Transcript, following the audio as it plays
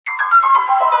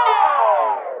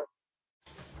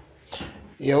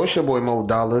Yo, it's your boy Mo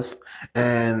Dollars,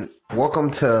 and welcome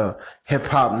to Hip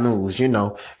Hop News.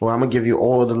 Where I'm gonna give you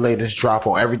all the latest drop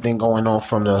on everything going on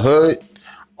from the hood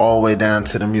all the way down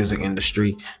to the music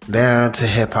industry, down to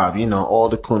hip hop. All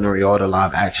the coonery, all the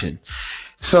live action.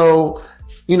 So,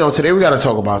 today we got to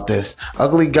talk about this.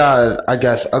 Ugly God, I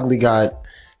guess, Ugly God,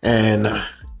 and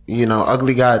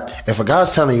Ugly God. If a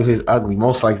guy's telling you he's ugly,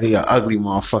 most likely an ugly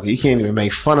motherfucker. You can't even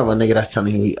make fun of a nigga that's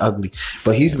telling you he's ugly.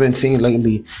 But he's been seen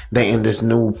lately dating this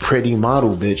new pretty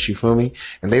model bitch. You feel me?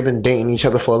 And they've been dating each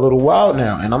other for a little while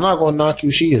now. And I'm not gonna knock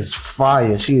you. She is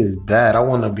fire. She is bad. I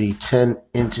want to be 10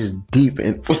 inches deep.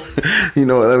 And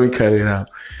let me cut it out.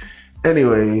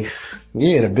 Anyways,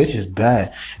 yeah, the bitch is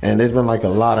bad, and there's been like a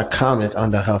lot of comments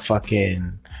under her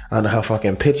fucking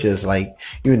pictures, like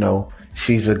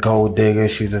she's a gold digger,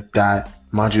 she's a thot.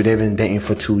 Mind you, they've been dating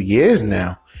for 2 years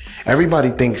now. Everybody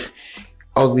thinks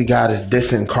Ugly God is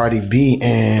dissing Cardi B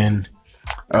and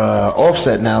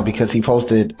Offset now because he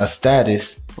posted a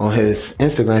status on his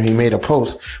Instagram. He made a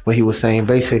post where he was saying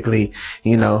basically,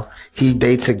 he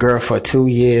dates a girl for 2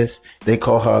 years. They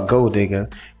call her a gold digger.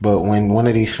 But when one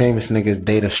of these famous niggas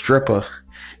date a stripper,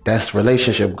 that's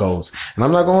relationship goals. And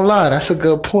I'm not gonna lie, that's a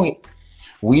good point.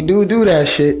 We do that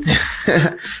shit,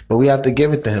 but we have to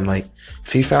give it to him. Like,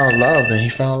 if he found love, then he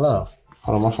found love.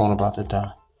 Hold on, my phone about to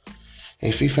die.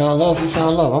 If he found love, he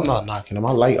found love. I'm not knocking him.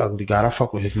 I like Ugly God. I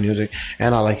fuck with his music,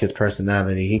 and I like his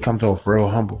personality. He comes off real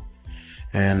humble.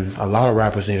 And a lot of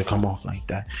rappers need to come off like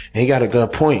that. And he got a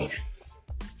good point.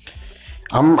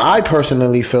 I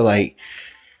personally feel like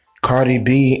Cardi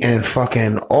B and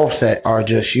fucking Offset are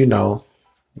just,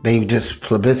 they just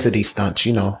publicity stunts.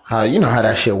 You know how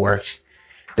that shit works.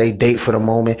 They date for the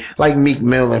moment. Like Meek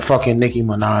Mill and fucking Nicki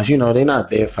Minaj. They not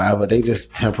there forever. They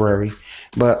just temporary.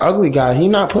 But Ugly God, he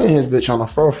not putting his bitch on the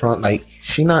forefront. Like,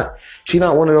 she not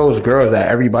one of those girls that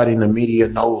everybody in the media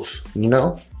knows,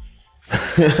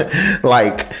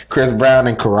 like Chris Brown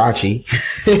and Karachi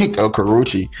or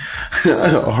Karuchi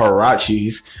or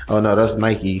Harachis. Oh no, that's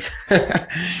Nikes.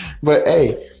 But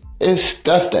hey,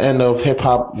 that's the end of hip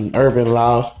hop and urban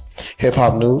live hip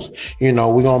hop news. We're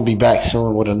gonna be back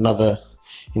soon with another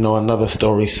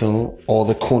story soon. All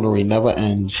the coonery never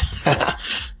ends.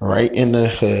 Right in the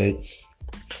hood.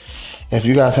 If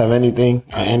you guys have anything,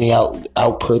 any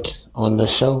outputs on the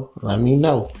show, let me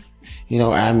know.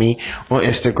 Add me on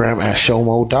Instagram at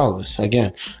Showmo Dollars.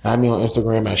 Again, add me on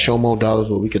Instagram at Showmo Dollars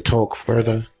where we could talk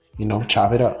further,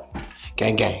 chop it up.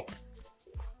 Gang, gang.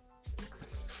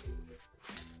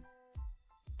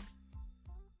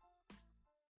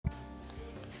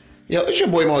 Yo, it's your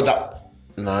boy Mo Dollars.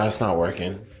 Nah, it's not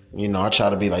working. I try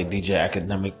to be like DJ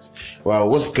Academics. Well,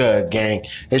 what's good, gang?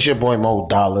 It's your boy Mo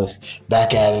Dollars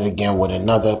back at it again with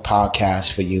another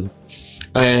podcast for you.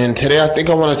 And today I think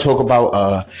I want to talk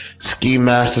about Ski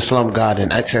Mask, the Slum God,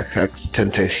 and XXX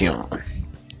Tentacion.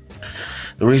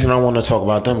 The reason I want to talk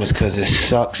about them is because it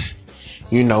sucks.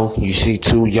 You see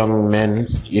two young men,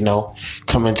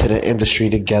 come into the industry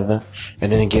together and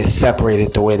then get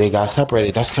separated the way they got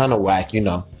separated. That's kind of whack,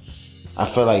 I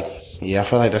feel like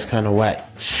that's kind of whack.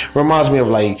 Reminds me of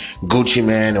like Gucci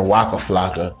Mane and Waka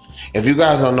Flocka. If you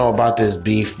guys don't know about this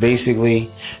beef, basically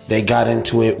they got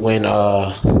into it when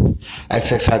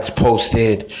XXX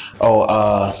posted,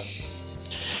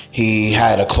 he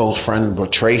had a close friend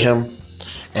betray him,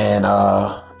 and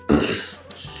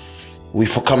we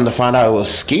come to find out it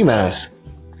was Ski Mask.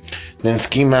 Then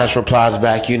Ski Mask replies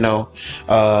back,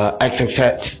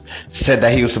 XXX said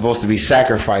that he was supposed to be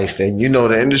sacrificed. And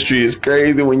the industry is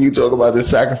crazy when you talk about this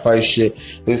sacrifice shit.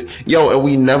 And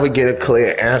we never get a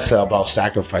clear answer about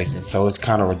sacrificing. So it's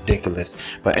kind of ridiculous.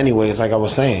 But anyways, like I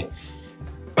was saying,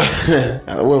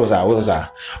 where was I?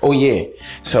 Oh yeah.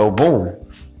 So boom.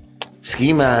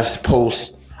 Ski Mask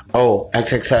posts,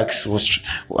 XXX was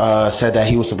said that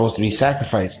he was supposed to be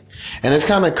sacrificed. And it's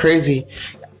kind of crazy.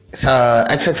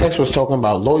 XXX was talking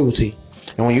about loyalty,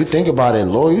 and when you think about it,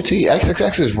 loyalty,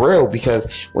 XXX is real,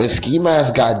 because when Ski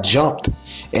Mask got jumped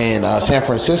in San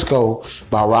Francisco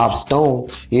by Rob Stone,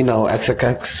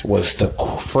 XXX was the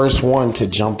first one to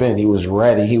jump in. He was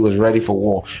ready for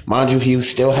war. Mind you, he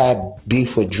still had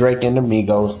beef with Drake and the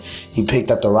Migos. He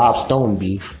picked up the Rob Stone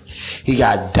beef. He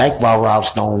got decked by Rob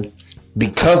Stone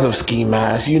because of Ski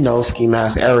Mask. Ski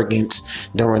Mask arrogance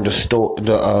during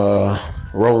the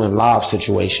Rolling Live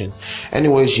situation.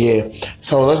 Anyways, yeah.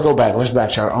 So let's go back. Let's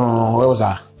backtrack. Where was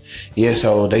I? Yeah.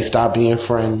 So they stopped being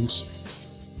friends.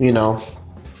 And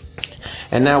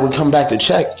now we come back to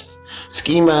check.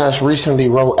 Ski Mask recently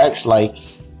wrote X like,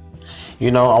 I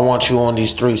want you on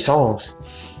these 3 songs.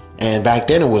 And back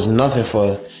then it was nothing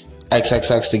for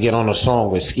XXX to get on a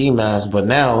song with Ski Mask, but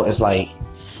now it's like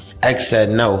X said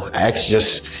no.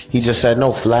 He just said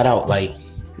no flat out. Like,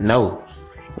 no.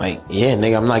 Like, yeah,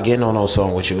 nigga, I'm not getting on no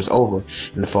song with you. It's over.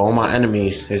 And for all my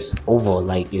enemies, it's over.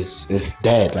 Like, it's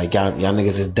dead. Like, y'all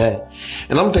niggas is dead.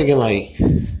 And I'm thinking, like,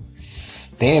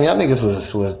 damn, y'all niggas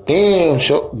was damn,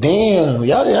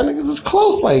 y'all niggas is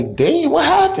close. Like, damn, what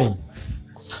happened?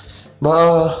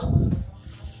 But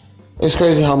it's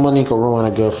crazy how money can ruin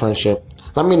a good friendship.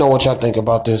 Let me know what y'all think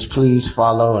about this. Please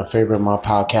follow and favorite my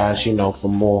podcast, for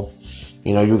more.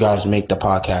 You guys make the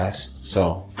podcast.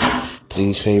 So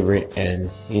please favorite, and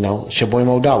it's your boy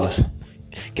Mo Dollars.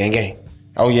 Gang gang.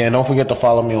 Oh yeah, and don't forget to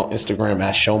follow me on Instagram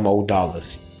at Show Mo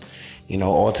Dollars.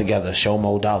 All together, Show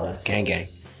Mo Dollars. Gang gang.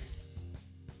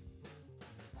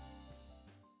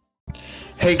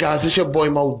 Hey guys, it's your boy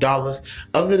Mo Dollars.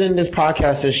 Other than this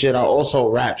podcast and shit, I also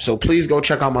rap. So please go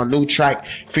check out my new track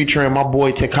featuring my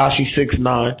boy Tekashi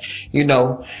 69.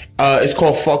 It's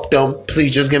called Fuck Them.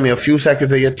 Please just give me a few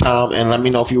seconds of your time and let me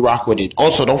know if you rock with it.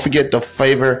 Also, don't forget to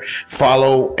favor,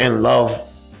 follow, and love,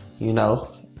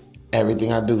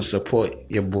 everything I do. Support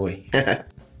your boy.